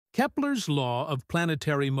Kepler's law of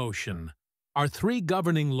planetary motion are three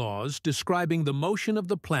governing laws describing the motion of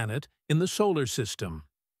the planet in the solar system.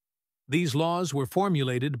 These laws were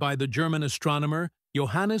formulated by the German astronomer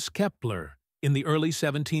Johannes Kepler in the early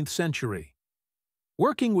 17th century.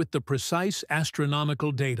 Working with the precise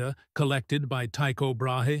astronomical data collected by Tycho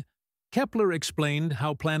Brahe, Kepler explained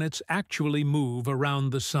how planets actually move around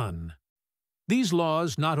the Sun. These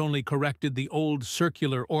laws not only corrected the old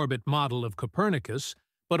circular orbit model of Copernicus,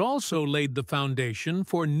 but also laid the foundation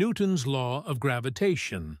for Newton's law of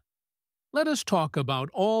gravitation. Let us talk about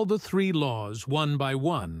all the three laws one by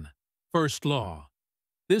one. First law.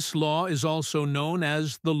 This law is also known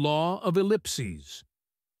as the law of ellipses.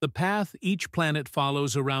 The path each planet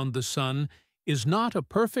follows around the Sun is not a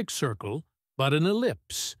perfect circle, but an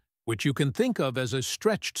ellipse, which you can think of as a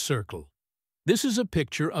stretched circle. This is a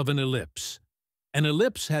picture of an ellipse. An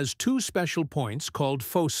ellipse has two special points called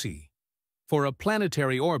foci. For a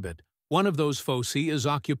planetary orbit, one of those foci is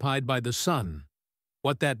occupied by the Sun.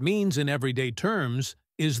 What that means in everyday terms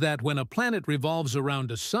is that when a planet revolves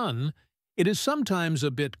around a sun, it is sometimes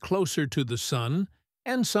a bit closer to the Sun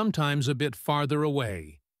and sometimes a bit farther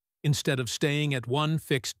away, instead of staying at one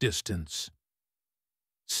fixed distance.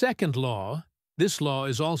 Second law. This law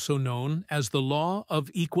is also known as the law of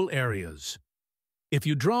equal areas. If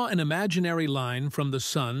you draw an imaginary line from the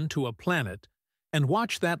Sun to a planet and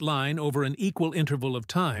watch that line over an equal interval of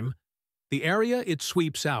time, the area it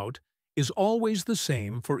sweeps out is always the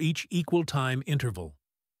same for each equal time interval.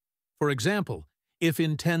 For example, if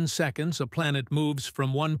in 10 seconds a planet moves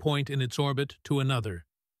from one point in its orbit to another,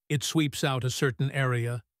 it sweeps out a certain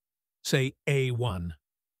area, say A1.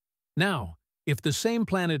 Now, if the same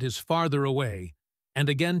planet is farther away and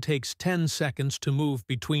again takes 10 seconds to move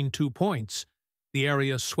between 2 points, the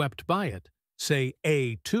area swept by it, say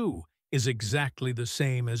A2, is exactly the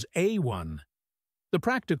same as A1. The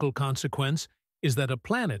practical consequence is that a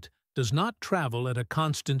planet does not travel at a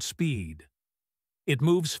constant speed. It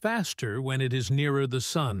moves faster when it is nearer the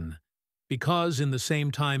Sun, because in the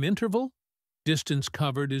same time interval, distance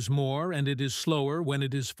covered is more and it is slower when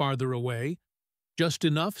it is farther away, just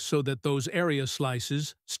enough so that those area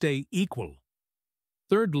slices stay equal.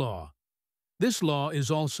 Third law. This law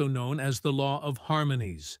is also known as the law of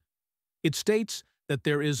harmonies. It states that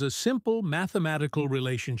there is a simple mathematical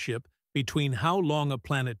relationship between how long a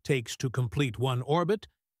planet takes to complete one orbit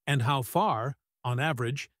and how far, on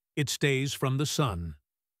average, it stays from the Sun.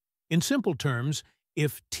 In simple terms,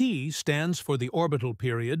 if T stands for the orbital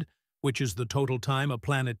period, which is the total time a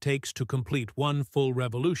planet takes to complete one full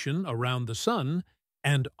revolution around the Sun,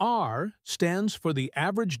 and R stands for the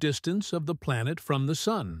average distance of the planet from the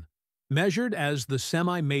Sun, measured as the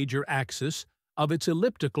semi-major axis of its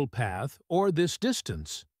elliptical path, or this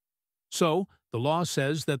distance. So, the law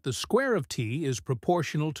says that the square of T is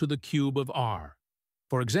proportional to the cube of R.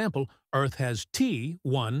 For example, Earth has T,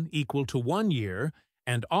 1 equal to 1 year,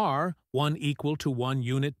 and R, 1 equal to 1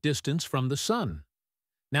 unit distance from the Sun.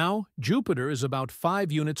 Now, Jupiter is about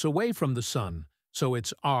 5 units away from the Sun, so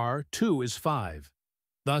its R, 2 is 5.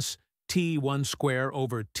 Thus, T 1 square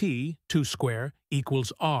over T 2 square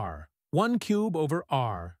equals R, 1 cube over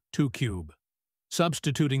R 2 cube.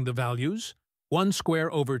 Substituting the values, 1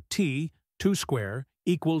 square over T 2 square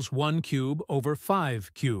equals 1 cube over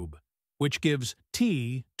 5 cube, which gives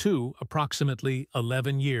T 2 approximately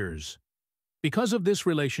 11 years. Because of this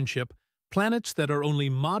relationship, planets that are only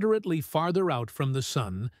moderately farther out from the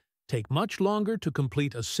Sun take much longer to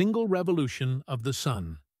complete a single revolution of the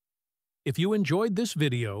Sun. If you enjoyed this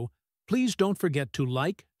video, please don't forget to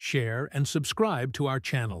like, share, and subscribe to our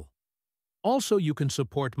channel. Also, you can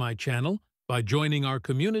support my channel by joining our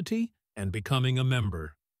community and becoming a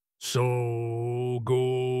member. So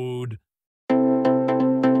good!